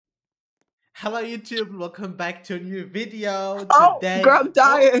Hello YouTube, welcome back to a new video. Oh, Today, girl, I'm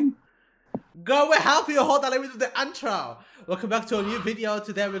dying. Go will help you. Hold on, let me do the intro. Welcome back to a new video.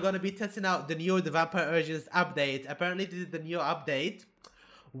 Today we're gonna be testing out the new The Vampire Urgents update. Apparently this is the new update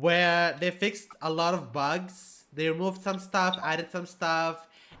where they fixed a lot of bugs. They removed some stuff, added some stuff,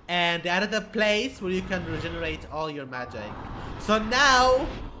 and they added a place where you can regenerate all your magic. So now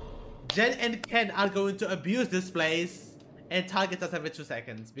Jen and Ken are going to abuse this place and target us every 2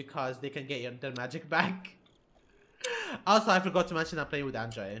 seconds because they can get their magic back. Also, I forgot to mention I'm playing with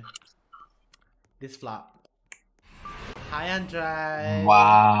Andre. This flop. Hi, Andre.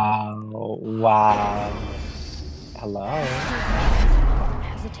 Wow. Wow. Hello. Don't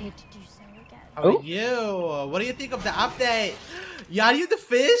hesitate to do so again. How are you? What do you think of the update? Yeah, are you the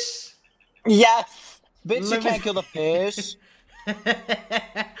fish? Yes. Bitch, Let you me- can't kill the fish.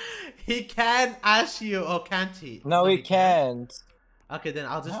 He can ask you, or can't he? No, he can't. Okay, then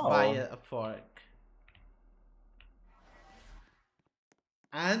I'll just No. buy a fork.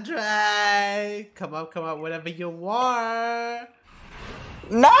 Andre, come up, whatever you want.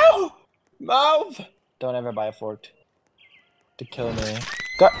 No. Move. Don't ever buy a fork to kill me.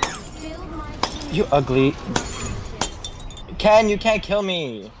 You ugly. Ken, you can't kill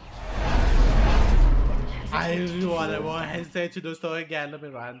me. I won't hesitate to do so again. Let me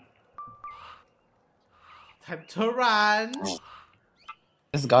run. Time to run.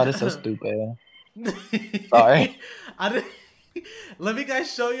 This god is so stupid. Sorry. Let me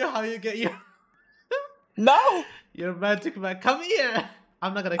guys show you how you get No. your magic back. Come here.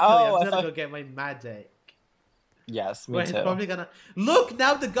 I'm not gonna kill you. I'm just gonna go get my magic. Yes, me Wait, too. he's probably gonna look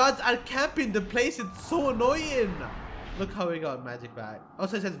now. The gods are camping the place. It's so annoying. Look how we got magic back.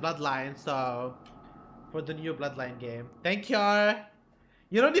 Also, it says bloodline. So for the new bloodline game. Thank you.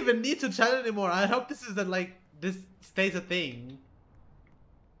 You don't even need to chat anymore. I hope this is this stays a thing.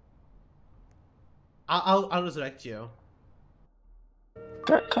 I'll resurrect you.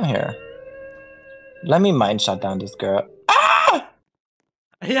 Girl, come here. Let me mind shut down this girl. Ah!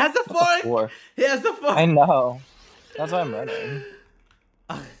 He has a fork. Fork. He has a fork. I know. That's why I'm running.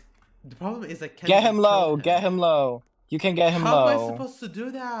 The problem is I can't. Get him kill low. him. Get him low. You can get him How low. am I supposed to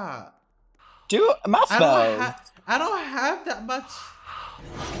do that? Do mass spell. I don't have that much.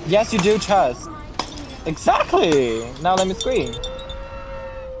 Yes, you do, trust. Exactly. Now let me scream.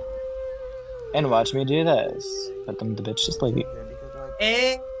 And watch me do this. Let them the bitch just leave.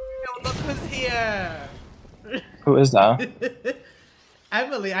 Hey, look who's here. Who is that?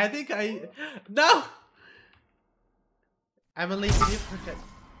 Emily, I think no. Emily, can you protect?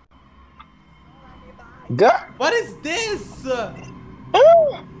 Girl. What is this?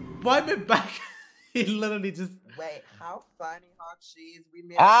 Why am I back? He literally just. Wait, how funny, Hotcheese. We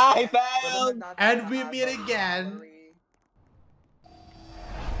meet I again. found. And we meet again.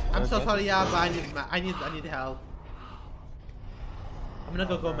 I'm so sorry, yeah, but I need help. I'm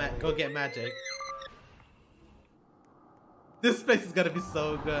gonna go get magic. This place is gonna be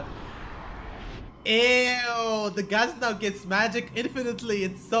so good. Ew, the guys now gets magic infinitely.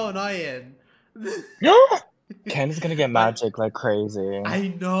 It's so annoying. Ken is gonna get magic like crazy.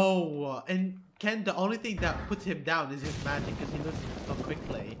 I know, and Ken, the only thing that puts him down is his magic because he loses so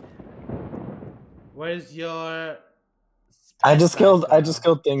quickly. Where's your? I just killed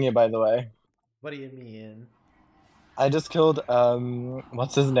Thingy, by the way. What do you mean? I just killed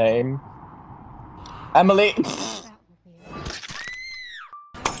what's his name? Emily.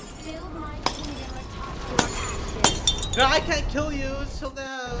 Girl, I can't kill you. Chill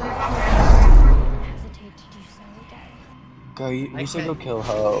down. Hesitate to do so again. Girl, you I should go can't- kill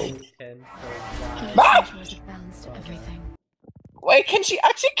her. Ken, Ah! Choice of balance to everything. Wait, can she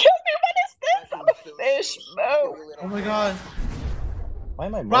actually kill me? What is this? I'm a fish. No. Oh my god. Why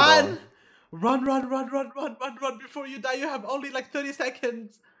am I mortal? Run before you die. You have only like 30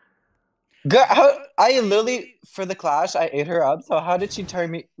 seconds. Girl, I literally, for the clash, I ate her up. So how did she turn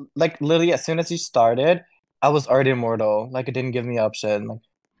me? Like, literally, as soon as she started, I was already immortal. Like, it didn't give me option. Like,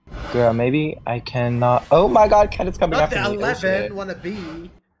 girl, maybe I cannot. Oh my god, Ken is coming Not after the me. 11 wanna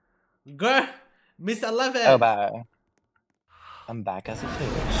be. Girl, Miss 11. Oh, bye. I'm back as a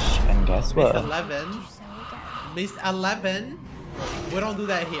fish. And guess Miss what? 11. Do so again. Miss 11. We don't do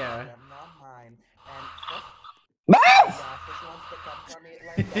that here. I'm not mine. Move! And fish wants to come from me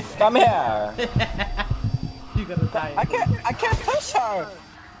like that. Come here. You're gonna die. I can't push her.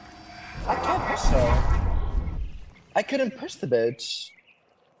 I can't push her. I couldn't push the bitch.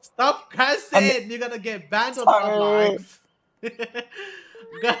 Stop cursing! You're gonna get banned on Roblox.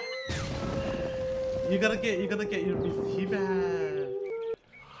 You're gonna get your PC back.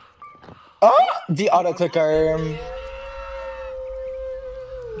 Oh, the auto clicker.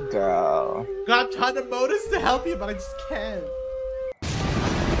 Girl. God, I'm trying to modus to help you, but I just can't.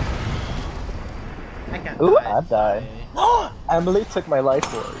 I can't Ooh, die. I died. Emily took my life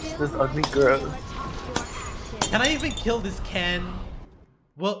force. This ugly girl. Can I even kill this Ken?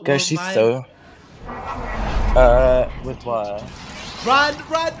 Girl, Will she's my... so. With what? Run,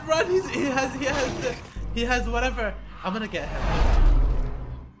 run, run! He has whatever. I'm gonna get him.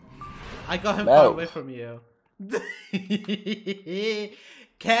 I got him far No. away from you.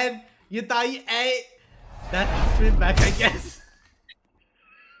 Ken, you thought you ate? That's the spin back, I guess.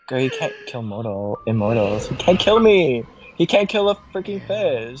 Girl, he can't kill immortals. He can't kill me. He can't kill a freaking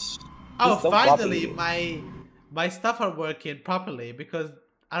fish. Oh, He's so finally, floppy. my stuff are working properly because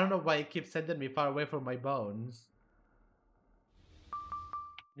I don't know why it keeps sending me far away from my bones.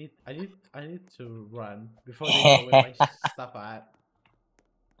 I need to run before they know where my stuff at.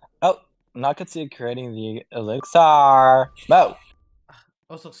 Oh, Nakatsu creating the elixir. No.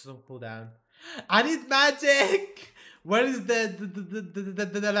 Also some cooldown. I need magic. Where is the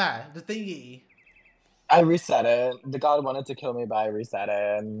thingy? I reset it. The god wanted to kill me, but I reset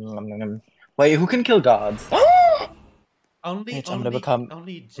it. Wait, who can kill gods? Bitch, I'm gonna become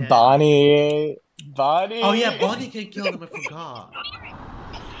only Jen. Bonnie. Bonnie. Oh yeah, Bonnie can kill them. I forgot.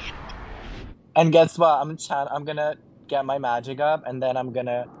 And guess what? I'm gonna get my magic up, and then I'm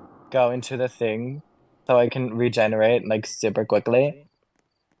gonna go into the thing, so I can regenerate like super quickly.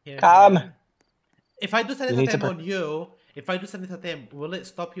 Here, Come. here. If I do send You it need to to. them on you, if I do send it to them, will it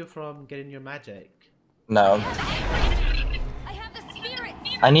stop you from getting your magic? No. I have the spirit.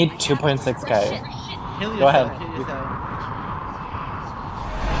 I need 2.6k. Heal Go ahead. yourself. Heal yourself.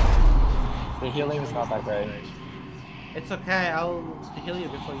 The healing is not that great. It's okay. I'll heal you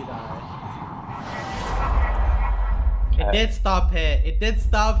before you die. It did stop it. It did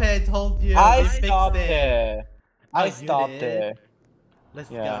stop it. I told you. I They fixed stopped it. it. Oh, I you stopped did? it. Let's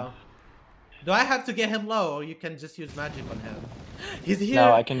Yeah. go. Do I have to get him low, or you can just use magic on him? He's here.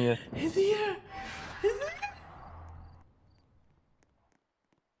 No, I can use. He's here. He's here.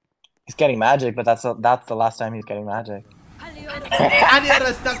 He's getting magic, but that's the last time he's getting magic.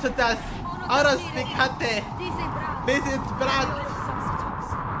 Aniara Stapsutas. Oros Picante. Visit Brat.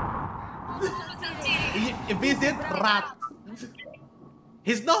 Visit Rat.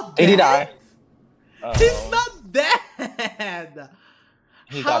 He's not Did he dead. die? He's not dead.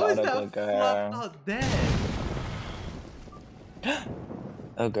 He How got is that auto-clicker. flop not dead?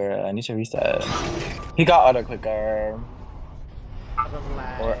 Oh girl, I need to reset. He got auto clicker.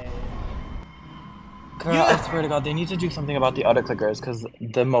 Or- Girl, I swear to God, they need to do something about the auto clickers because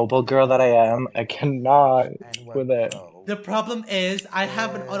the mobile girl that I am, I cannot with it. The problem is I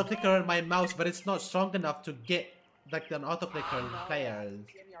have an auto clicker on my mouse, but it's not strong enough to get like an auto clicker players.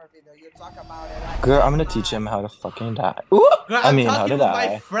 Girl, I'm gonna teach him how to fucking die. Ooh! Girl, I mean, I'm how talking to with my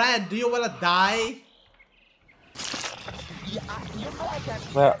die. friend. Do you wanna die?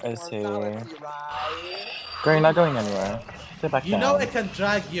 Where is he? Girl, you're not going anywhere. Sit back You down. know I can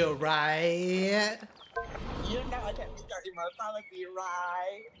drag you, right? You know I can eat your immortality,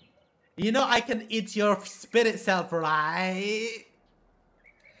 right? You know I can eat your spirit self, right?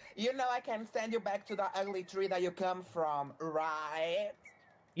 You know I can send you back to the ugly tree that you come from, right?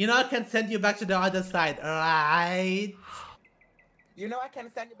 You know I can send you back to the other side, right? You know I can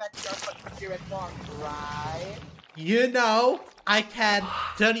send you back to your fucking spirit form, right? You know I can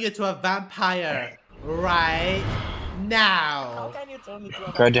turn you to a vampire, right? How Now. can you turn me to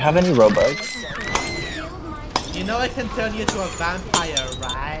a Girl, do you have any Robux? You know I can turn you to a vampire,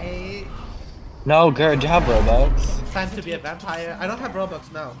 right? No, girl, do you have Robux? Time to be a vampire. I don't have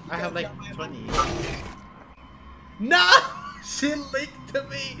Robux now. I have like 20. No! She linked to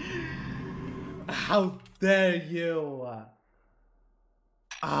me! How dare you!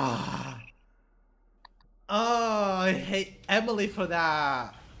 Ah. Oh, I hate Emily for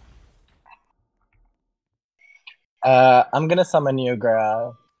that. I'm gonna summon you,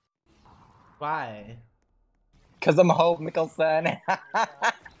 girl. Why? Cause I'm Hope Mickelson.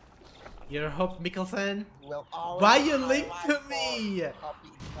 You're Hope Mickelson? Will always Why you be my linked to life me? form,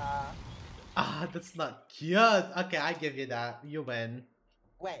 Copita. Ah, that's not cute. Okay, I give you that. You win.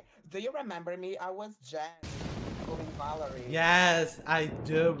 Wait, do you remember me? I was Jen, including Valerie. Yes, I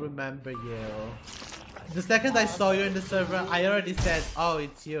do remember you. The second I saw you in the server, I already said, oh,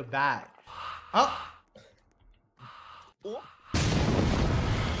 it's you back. Oh! Oh,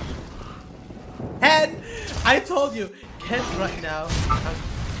 Ken! I told you! Ken right now is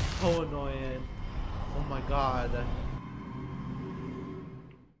so annoying. Oh my god.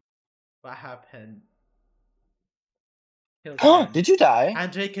 What happened? Kill Ken. Did you die?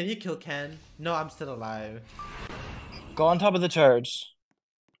 Andre, can you kill Ken? No, I'm still alive. Go on top of the church.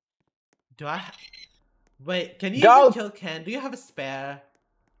 Do I? Wait, can you Go! even kill Ken? Do you have a spare?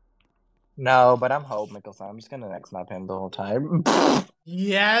 No, but I'm Hope Mikkelsen. I'm just gonna next snap him the whole time.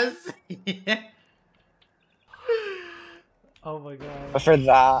 Yes. Oh my god. But for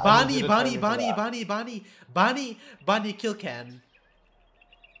that, I need you Bonnie, to turn me Bonnie, to Bonnie, that. Bonnie, Bonnie, Bonnie, kill Ken.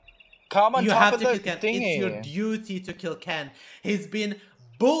 Come on You top have of to the kill Ken. It's your thingy. duty to kill Ken. He's been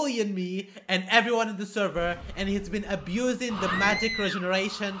bullying me and everyone in the server, and he's been abusing the magic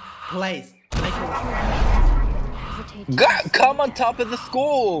regeneration place. Can I kill him? Hesitate to do so Come on again. top of the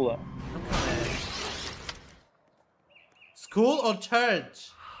school. I'm coming. School or church?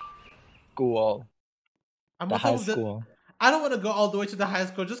 School. I'm The on top high of the. school. I don't want to go all the way to the high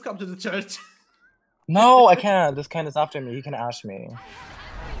school. Just come to the church. No, I can't. This kind is after me. He can ash me. No,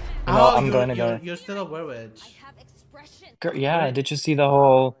 Oh, I'm going to go. you're still a werewitch. Yeah, did you see the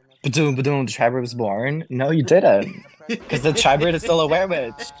whole badoom badoom the tribe was born? No, you didn't. Because the tribe is still a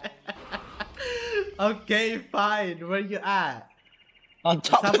werewitch. Okay, fine. Where you at? On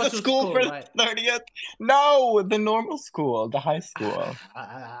top of the Sabato school school, for the right? 30th. No, the normal school, the high school.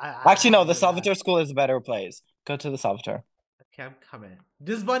 I Actually, no, the knew that. Salvatore school is a better place. Go to the Salvatore. Okay, I'm coming.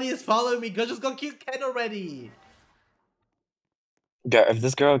 This bunny is following me. Go, just go kill Ken already. Girl, if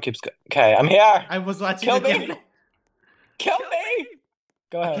this girl keeps okay, I'm here. I was watching Kill the me. gameplay. Kill me.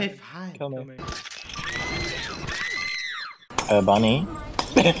 Go ahead. Okay, fine. Kill me. me. Bunny.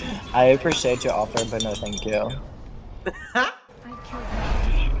 I appreciate your offer, but no thank you. I killed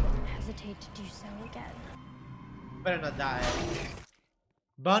him. Hesitate to do so again. Better not die.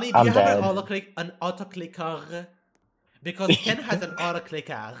 Bunny, do I'm you have dead. an auto clicker? Because Ken has an auto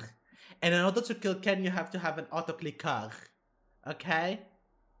clicker, and in order to kill Ken, you have to have an auto clicker. Okay?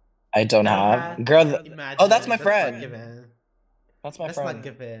 I don't have. Girl, Imagine. oh, that's my Not friend. given. That's my That's friend. not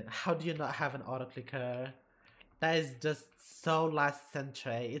given. How do you not have an auto clicker? That is just so last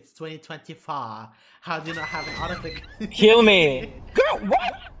century. It's 2024. How do you not have an auto clicker? Heal me. Girl,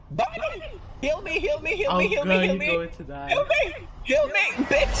 what? Bunny! Heal me, heal me, heal me, heal me, heal me. Going to die. Heal me! Heal me,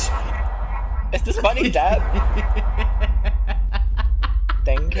 bitch! Is this bunny dead?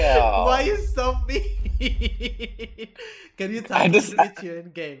 Thank you. Why you so mean? Can you tell me to meet you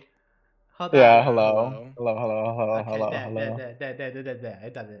in game? Hold Yeah, on. hello. Hello, hello, hello, Okay, hello, there. I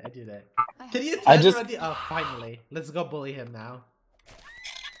did it. I did it. Can you tell me already? Oh, finally. Let's go bully him now.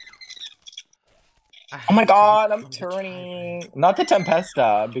 Oh my god, I'm turning. Not the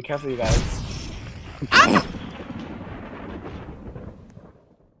Tempesta. Be careful, you guys.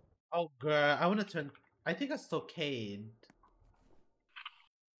 Oh, girl. I want to turn. I think I saw Cade.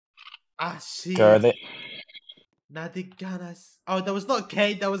 Ah, shit. Girl, they... Now they got us. Oh, that was not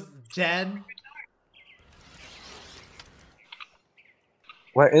Cade. That was Jen.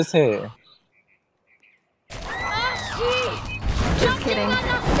 Where is he? Just kidding.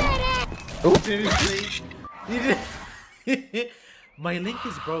 Seriously? My link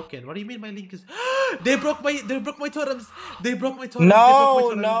is broken. What do you mean my link is? They broke my totems. They broke my totems. No,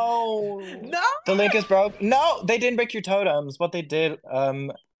 no. The link is broke. No, they didn't break your totems. What they did,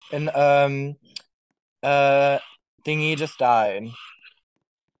 Thingy just died.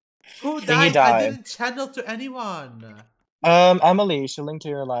 Who Thingy died? I died. didn't channel to anyone. Emily, she linked to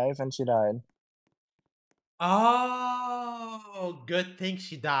your life and she died. Oh, good thing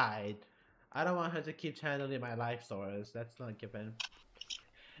she died. I don't want her to keep channeling my life source. That's not given.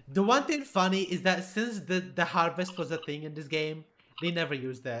 The one thing funny is that since the harvest was a thing in this game, they never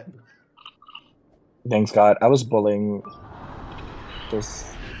used that. Thanks God. I was bullying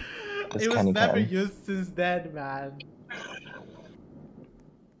this It was Kenny never Ken. used since then, man.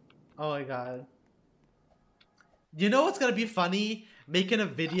 Oh my god. You know what's gonna be funny? Making a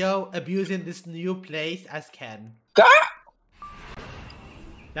video abusing this new place as Ken.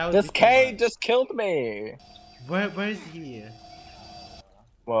 This K just killed me. Where is he?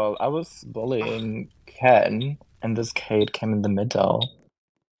 Well, I was bullying Ken, and this Kate came in the middle.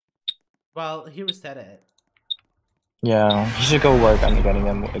 Well, he reset it. Yeah, he should go work on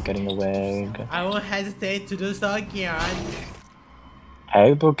getting a wig. I won't hesitate to do so again.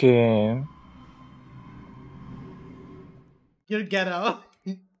 Hey, Bookie. You're ghetto.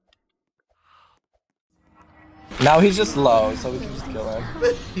 Now he's just low, so we can just kill him.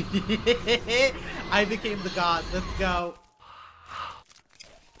 I became the god. Let's go.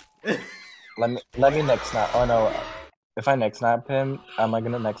 Let me next snap. Oh no, if I next snap him, am I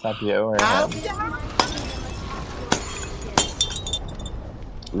gonna next snap you or him?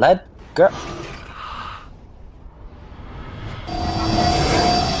 Let go.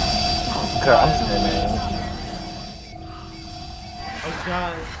 Girl, I'm screaming. Oh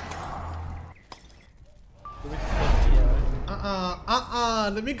god.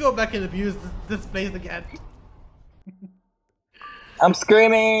 Let me go back and abuse this place again. I'm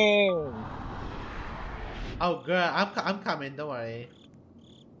screaming! Oh, girl, I'm coming. Don't worry.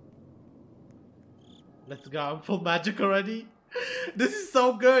 Let's go. I'm full magic already. This is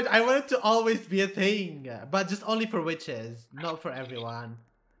so good. I want it to always be a thing, but just only for witches, not for everyone.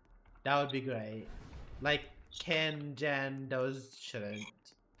 That would be great. Like Ken, Jen, those shouldn't.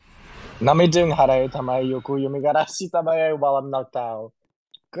 Namijing harai tamae yoku yumigarashi tamae while I'm knocked out.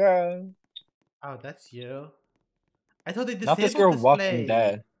 Girl. Oh, that's you. I thought they Not this disabled girl Walking display.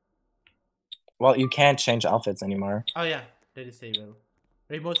 Dead. Well, you can't change outfits anymore. Oh yeah, they disable.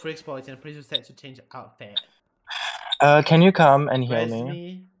 Remote for exploits and please set to change outfit. Can you come and heal Res me?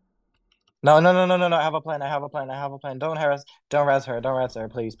 me. No. I have a plan. Don't harass. Don't res her.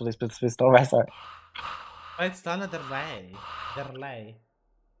 Please. Don't res her. But it's Lana Del Rey. Del Rey.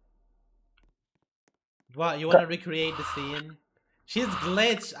 What, you wanna recreate the scene? She's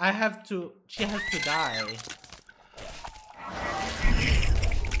glitched. She has to die.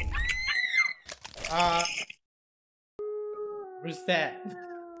 Reset.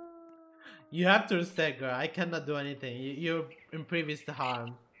 You have to reset, girl. I cannot do anything. You're impervious to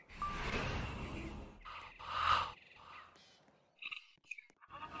harm.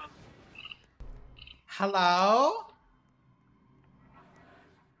 Hello?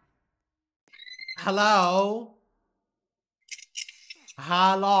 Hello?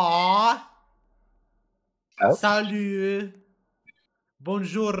 Hello? Oh. Salut.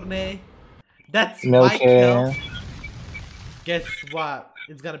 Bonjourne. That's Milky. my kill. Guess what?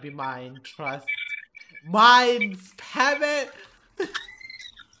 It's gonna be mine. Trust. Mine. Spam it.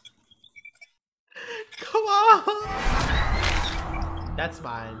 Come on. That's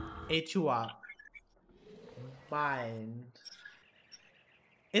mine. Ate you up. Mine.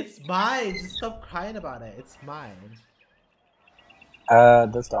 It's mine. Just stop crying about it. It's mine.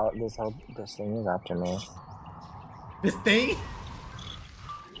 This thing is after me. This thing?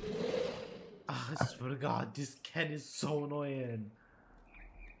 Oh, I swear to God, this Ken is so annoying.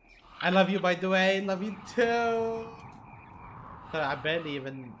 I love you, by the way. Love you too. Sorry, I barely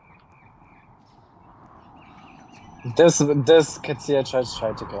even. This Katsuya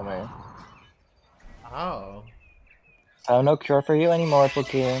tried to kill me. Oh. So no cure for you anymore,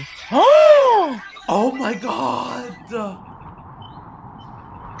 Pookie. Oh my God.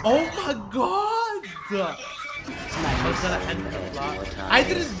 Oh my God. I was gonna end the vlog. I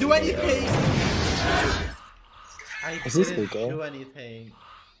didn't do anything. I didn't do anything.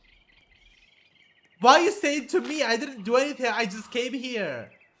 Why are you saying to me? I didn't do anything. I just came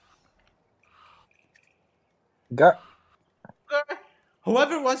here. Girl.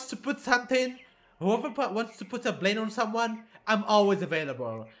 Whoever wants to put something, whoever wants to put a blame on someone, I'm always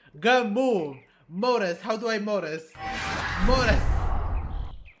available. Go move. Modus. How do I modus? Modus.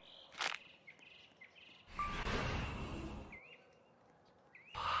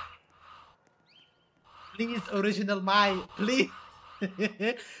 Please, original Mai. Please.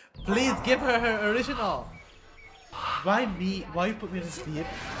 Please give her her original. Why me? Why you put me to sleep?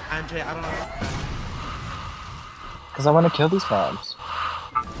 Andre, I don't know. Because I want to kill these mobs.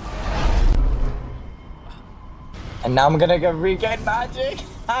 And now I'm gonna go regain magic.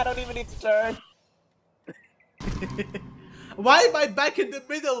 I don't even need to turn. Why am I back in the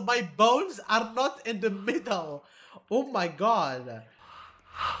middle? My bones are not in the middle. Oh my God.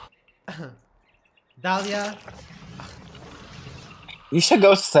 Dahlia. You should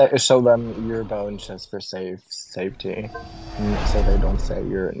go show them your bones just for safety. So they don't say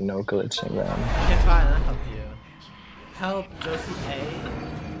you're no glitching them. Okay, fine, I'll help you. Help Josie A.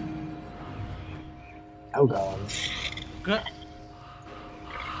 Oh God. Good.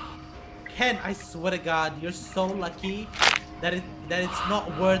 Ken, I swear to God, you're so lucky that it's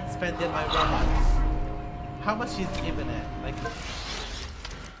not worth spending my Robux. How much is giving it? Like,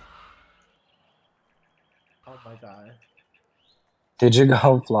 oh my God. Did you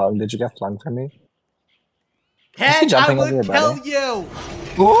go flung? Did you get flung from me? Ken, I will kill you!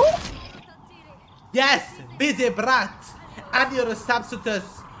 Who? Yes, busy brat! Adios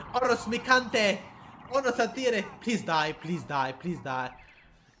substitutus! Oros micante! Oros satire! Please die, please die, please die.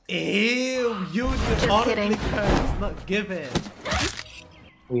 Ew, you did auto clickers, not given.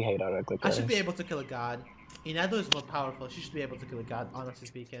 We hate auto clickers. I should be able to kill a god. Inadu is more powerful. She should be able to kill a god, honestly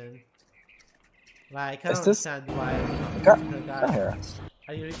speaking. Like, I don't understand why I'm not able to kill a god. Here.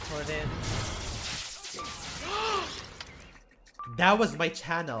 Are you recording? That was my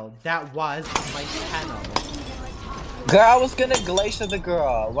channel. That was my channel. Girl, I was gonna glacier the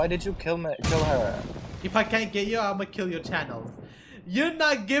girl. Why did you kill her? If I can't get you, I'm gonna kill your channels. You're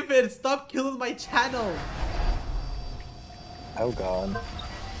not giving. Stop killing my channel. Oh god.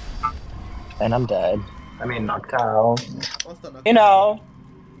 And I'm dead. I mean, knocked out. What's the knockdown? You know,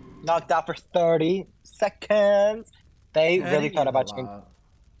 knocked out for 30 seconds. They really 30 thought is a about lot.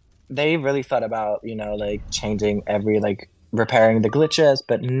 they really thought about, you know, like changing every, like repairing the glitches,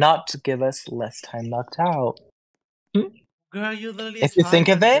 but not to give us less time knocked out. Girl, you literally If you think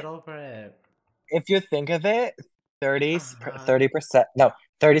of get it, over it. if you think of it, 30, Uh-huh. 30%, no,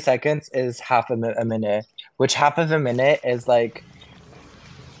 30 seconds is half a minute, which half of a minute is like,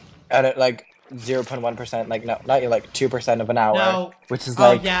 at like 0.1%, like, no, not like 2% of an hour, No. which is Oh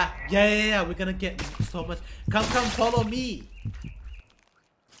like, yeah. We're gonna get so much. Come, follow me.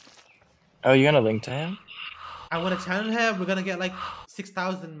 oh, you're gonna link to him? I wanna challenge him. We're gonna get like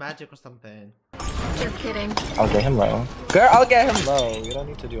 6,000 magic or something. Just kidding. I'll get him low. Girl, I'll get him low. You don't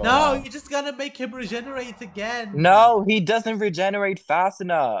need to do all No, that. you're just gonna make him regenerate again. No, he doesn't regenerate fast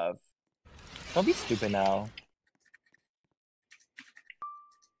enough. Don't be stupid now.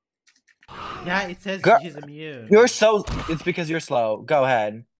 Yeah, it says Girl, he's immune. You're so... It's because you're slow. Go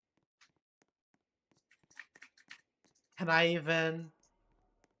ahead. Can I even...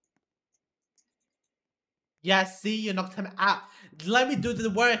 Yeah, see, you knocked him out. Let me do the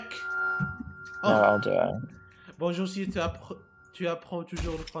work. No, I'll do it. Bonjour, si tu apprends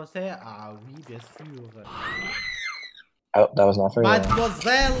toujours le français? Ah oui, bien sûr. Oh, that was not for you.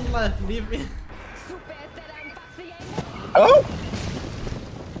 Mademoiselle, leave me. Oh!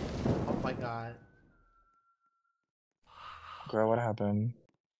 Oh my god. Girl, what happened?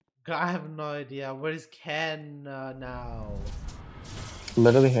 God, I have no idea. Where is Ken now?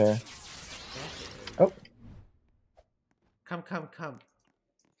 Literally here. Oh. Come.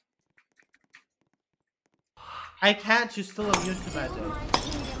 I can't, you're still immune to magic.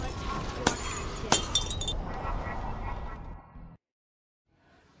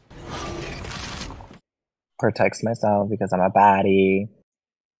 Protects myself because I'm a baddie.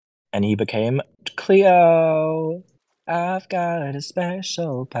 And he became Cleo. I've got a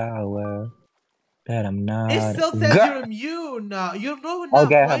special power that I'm not. It still says you're immune. You're low enough.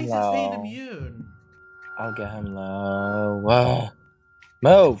 Why is it saying immune? I'll get him low. Whoa.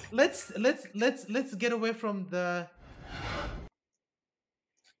 Move. Let's get away from the.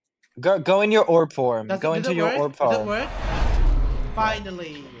 Go in your orb form. Go into your orb form. Does it work?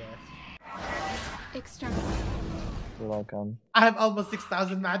 Finally. External. You're welcome. I have almost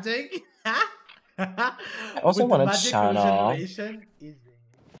 6,000 magic. I also want to channel. Easy.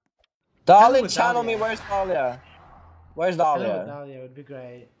 Dahlia, channel me. Where's Dahlia? Where's Dahlia? Dahlia would be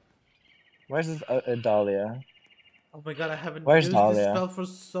great. Where's this Dahlia? Oh my god, I haven't Where's used Dahlia? this spell for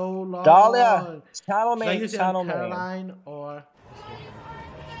so long. Dahlia, channel me. Should I use channel it on Caroline or?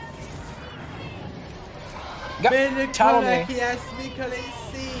 Channel me.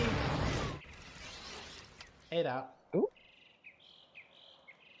 Era. Ooh.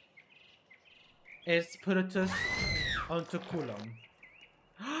 Espiritus onto Coulomb.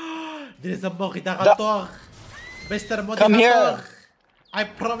 There is a moderator. Mr. Moderator. Come here. I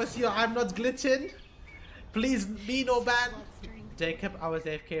promise you I'm not glitching. Please be no ban. Jacob, I was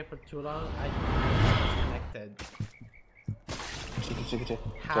AFK for too long. I disconnected.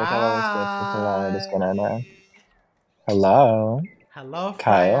 Hello. Hello,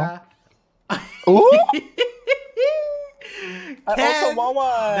 Kyle. Freya. Ooh. I Ken, also want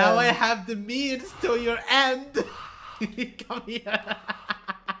one. now I have the means to your end. Come here.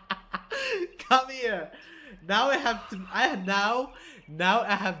 Come here. Now I have to. Now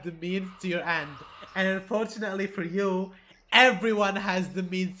I have the means to your end. And unfortunately for you, everyone has the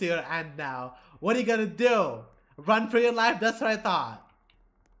means to your end now. What are you gonna do? Run for your life? That's what I thought.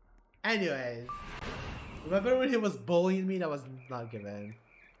 Anyways, remember when he was bullying me? That was not given.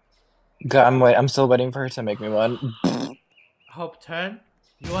 God, I'm still waiting for her to make me one. Hope turn.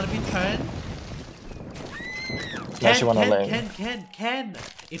 You wanna be turned? Yeah, she wanna lay. Ken.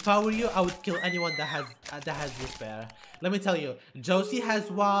 If I were you, I would kill anyone that has despair. Let me tell you, Josie has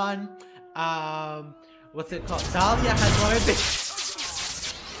one. What's it called? Dahlia has one.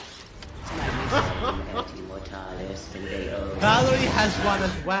 Valerie has one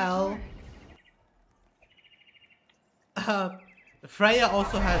as well. Freya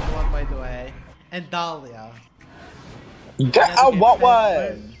also has one, by the way, and Dahlia. I want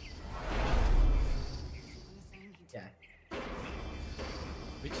one. Yeah.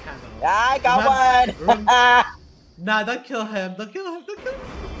 Which channel? I got one. Nah, don't kill him. Don't kill him.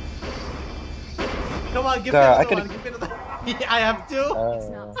 Come on, give Girl, me another one. Give me another one. I have two. It's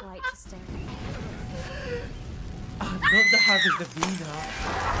not polite to stare. Not the harvest the bean, huh?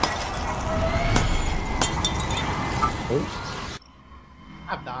 Oops.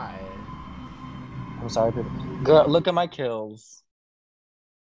 I've died. I'm sorry, people. Girl, look at my kills.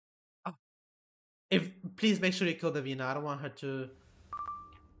 Please make sure you kill Davina. I don't want her to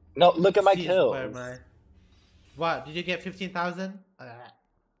No, look at my see where kills. my. What? Did you get 15,000?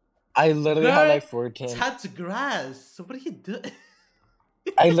 I literally had like 14. Touch grass. What are you doing?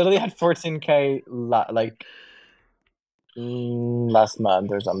 I literally had 14K like last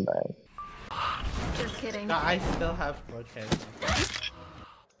month or something. Just kidding. No, I still have 4K.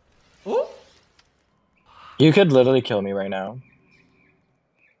 Ooh. You could literally kill me right now.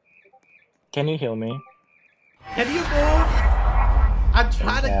 Can you heal me? Can you move? I'm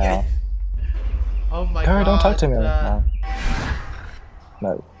trying to get. Oh my god. Don't talk to me right now.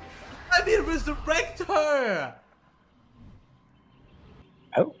 No. I need to resurrect her.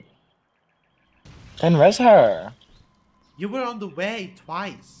 Oh. Then res her. You were on the way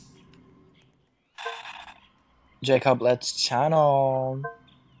twice. Jacob, let's channel.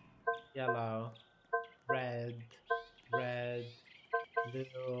 Yellow, red,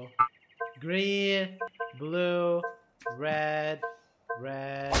 blue, green, blue, red.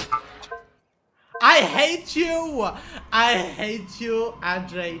 I hate you! I hate you!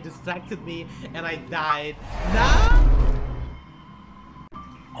 Andre distracted me and I died. Nah!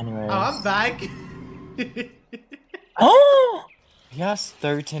 Anyways. Oh, I'm back. Oh! Yes,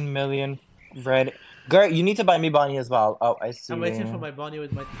 13 million red. Girl, you need to buy me Bonnie as well. Oh, I see. I'm waiting for my Bonnie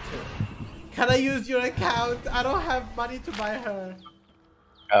with my tattoo. Can I use your account? I don't have money to buy her.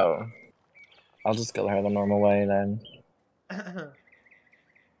 Oh. I'll just kill her the normal way then.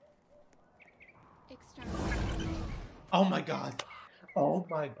 Oh my god. Oh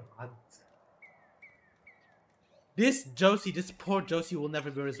my god. This Josie, this poor Josie will never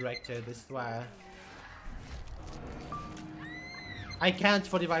be resurrected, I swear. I can't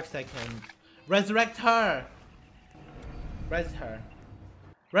 45 seconds. Resurrect her! Res her.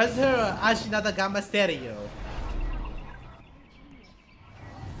 Res her, Ashinada Gamma Stereo.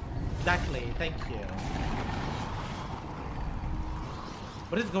 Exactly, thank you.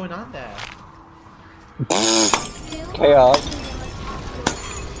 What is going on there? Chaos.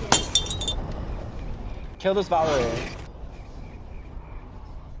 Kill this Valerie.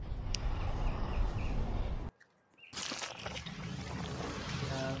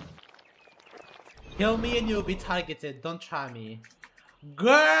 Yeah. Kill me and you'll be targeted. Don't try me.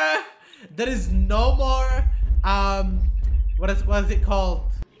 Girl! There is no more what is it called?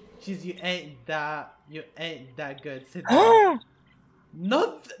 You ain't that good. Sit down.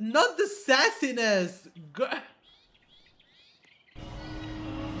 Not the sassiness. Girl.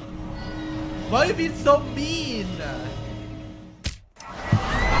 Why are you being so mean?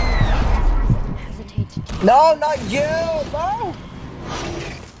 No, not you! No!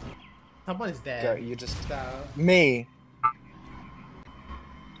 Someone is dead. Girl, you just... So. Me.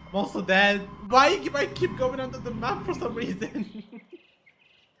 I'm also dead. Why you keep going onto the map for some reason?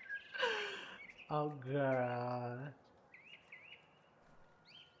 Oh girl.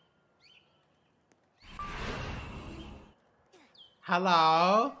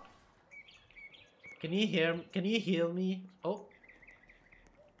 Hello? Can you hear me? Can you heal me? Oh.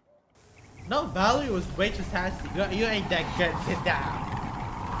 No, Valerie was way too sassy. Girl, you ain't that good. Sit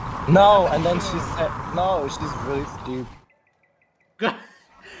down. No, and then she said... No, she's really stupid. Girl,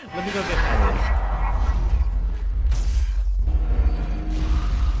 let me go get that.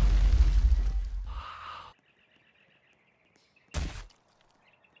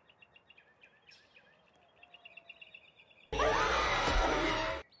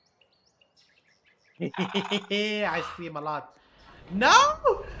 I scream a lot. No!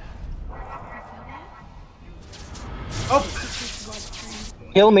 Oh!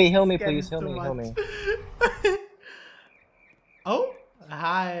 Heal me, please. Heal me. Oh,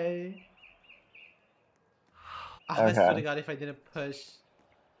 hi. Oh, I swear to God, if I didn't push.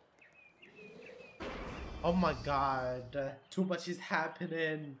 Oh my God. Too much is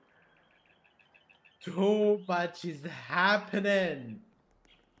happening. Too much is happening.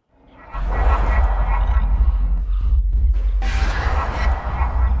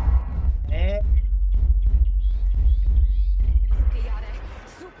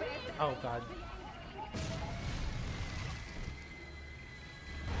 Oh God.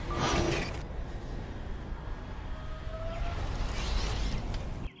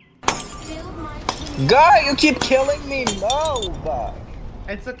 God, you keep killing me. No, God.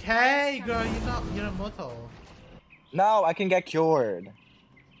 It's okay, girl. You're immortal. No, I can get cured.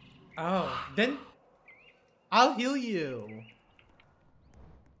 Oh, then I'll heal you.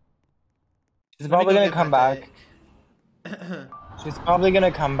 She's probably gonna come back. She's probably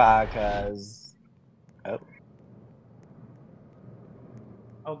gonna come back as... Oh.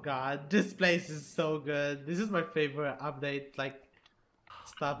 Oh god, this place is so good. This is my favorite update. Like,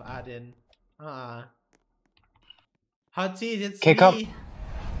 stop adding. Hot tea, it's Okay, come. me.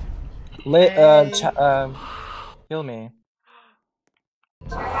 Lit. Hey. Kill me.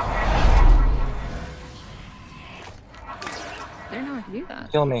 I didn't know I could do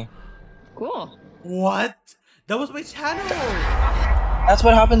that. Kill me. Cool. What? That was my channel. That's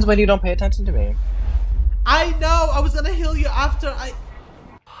what happens when you don't pay attention to me. I know. I was gonna heal you after I.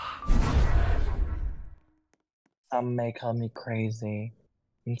 Some may call me crazy,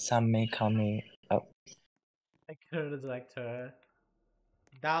 and some may call me. Oh. I couldn't resurrect her.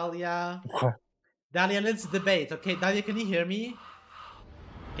 Dahlia. Dahlia, let's debate. Okay, Dahlia, can you hear me?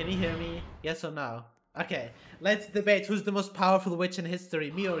 Can you hear me? Yes or no? Okay, let's debate who's the most powerful witch in history,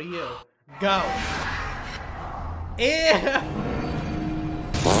 me or you? Go. Ew.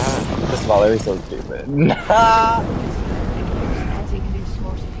 This Valerie's so stupid.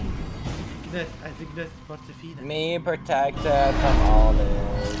 Me protected from all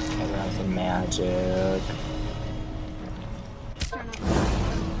this chaos and magic.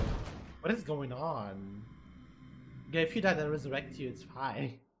 What is going on? Yeah, if you die, they'll resurrect you. It's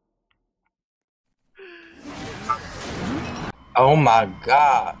fine. Oh my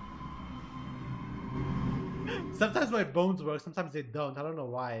god. Sometimes my bones work, sometimes they don't. I don't know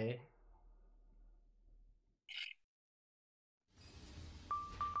why.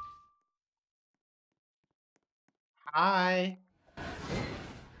 Hi.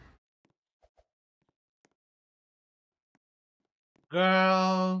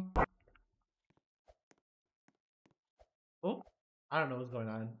 Girl. Oh, I don't know what's going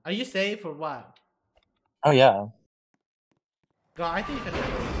on. Are you safe or what? Oh yeah. Girl, I think you can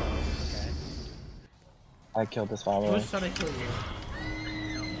handle yourself. Okay. I killed this Valerie. Who's trying to kill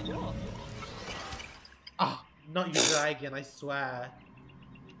you? Oh, not you dragon, I swear.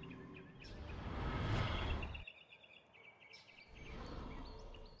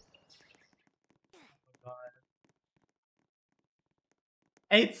 Oh god.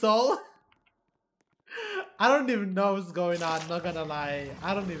 8 soul? I don't even know what's going on, not gonna lie.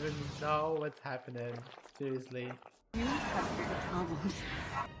 I don't even know what's happening. Seriously.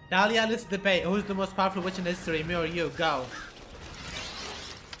 Dahlia, let's debate. Who's the most powerful witch in history, me or you? Go.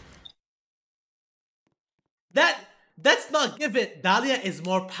 That's not give it. Dahlia is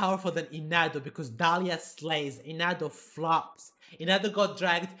more powerful than Inadu because Dahlia slays. Inadu flops. Inadu got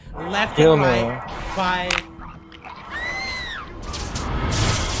dragged left Kill and me. right by.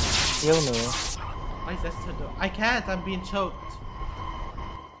 Kill me. Why is that so dope? I can't. I'm being choked.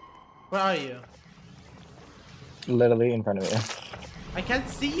 Where are you? Literally in front of you. I can't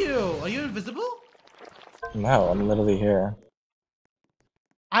see you. Are you invisible? No, I'm literally here.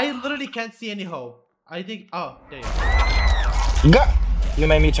 I literally can't see any hope. I think. Oh, there you go. Go! You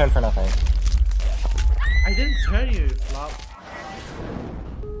made me turn for nothing. I didn't turn you, flop.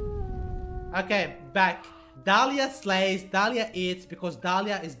 Okay, back. Dahlia slays, Dahlia eats because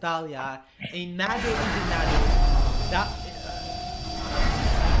Dahlia is Dahlia. Inadu is Inadu.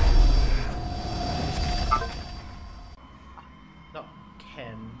 No,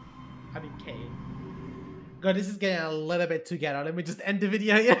 Ken. I mean Kane. God, this is getting a little bit too ghetto. Let me just end the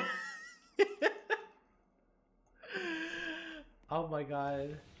video here. Oh my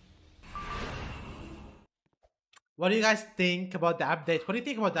god. What do you guys think about the update? What do you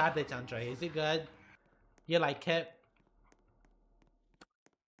think about the update, Andre? Is it good? You like it?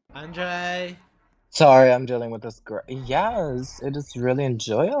 Andre? Sorry, I'm dealing with this girl. Yes, it is really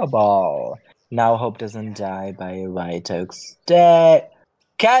enjoyable. Now Hope doesn't die by a White Oak Stay.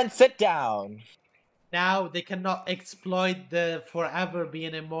 Can't sit down. Now they cannot exploit the forever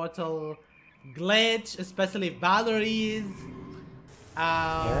being immortal glitch, especially Valerie's.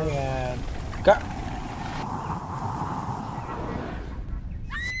 Period. Go.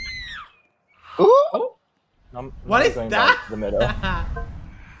 Ooh. Oh. I'm What is going that? back to the middle.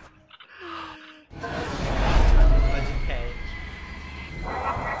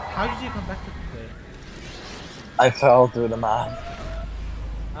 How did you come back to the play? I fell through the map.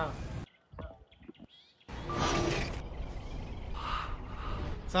 Oh.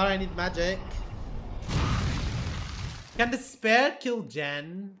 Sorry, I need magic. Can the spare kill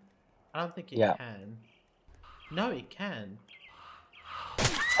Jen? I don't think it can. No, it can.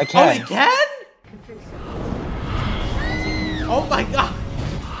 I can. Oh, it can? Oh my god.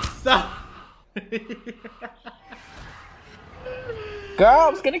 Sorry. Girl, I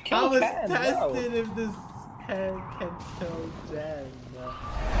was gonna kill I was Ken. testing if this Ken can kill Jen.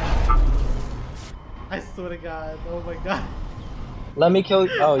 I swear to god. Oh my god. Let me kill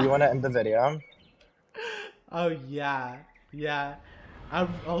you. Oh, you wanna end the video? Oh yeah. Yeah. I'm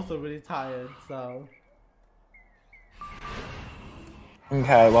also really tired, so.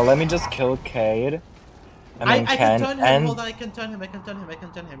 Okay, well, let me just kill Cade. I can Ken. turn him. And... Hold on, I can turn him. I can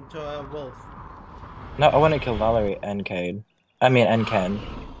turn him to a wolf. No, I want to kill Valerie and Cade. And Ken.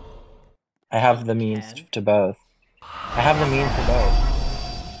 I have the means Ken? to both. I have the means for both.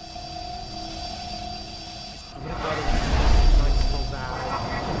 Oh my god, it's so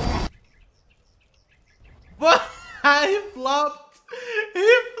bad. What? He flopped! He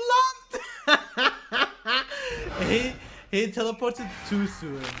flopped! he teleported too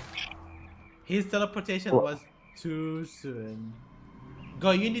soon. His teleportation was too soon.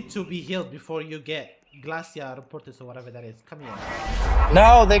 Go, you need to be healed before you get Glacia Reporters or whatever that is. Come here.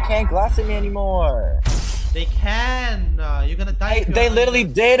 No, they can't glass at me anymore. They can. You're gonna die. They literally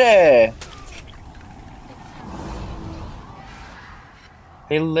did it.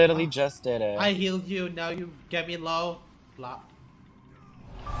 They literally just did it. I healed you. Now you get me low. Flop.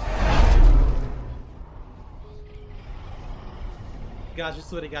 Gosh, I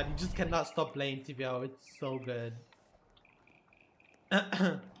swear to God, you just cannot stop playing TVO. It's so good.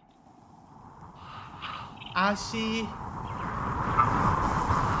 Ashi.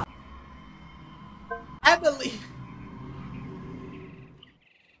 Emily.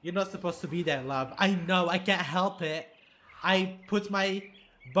 You're not supposed to be there, love. I know. I can't help it. I put my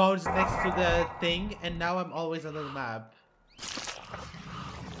bones next to the thing, and now I'm always on the map.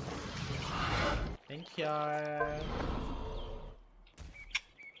 Thank you.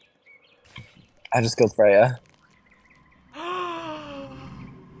 I just killed Freya.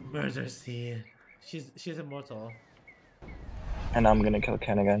 Murder scene. She's immortal. And I'm gonna kill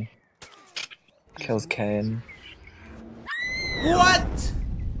Ken again. Kills Ken. What?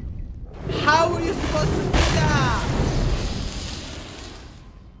 How are you supposed to do that?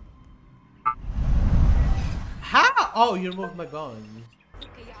 How? Oh, you removed my bones.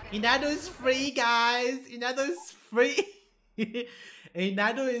 Inadu is free, guys. Inadu is free.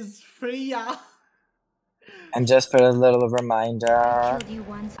 Inadu is free, y'all. And just for a little reminder, Killed you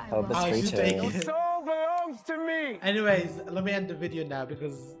once, I hope will. it's free she's too. taking Your it. soul belongs to me. Anyways, let me end the video now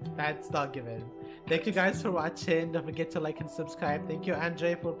because that's not given. Thank you guys for watching. Don't forget to like and subscribe. Thank you,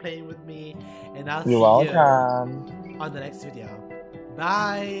 Andre, for playing with me. And I'll see You're welcome. you on the next video.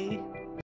 Bye.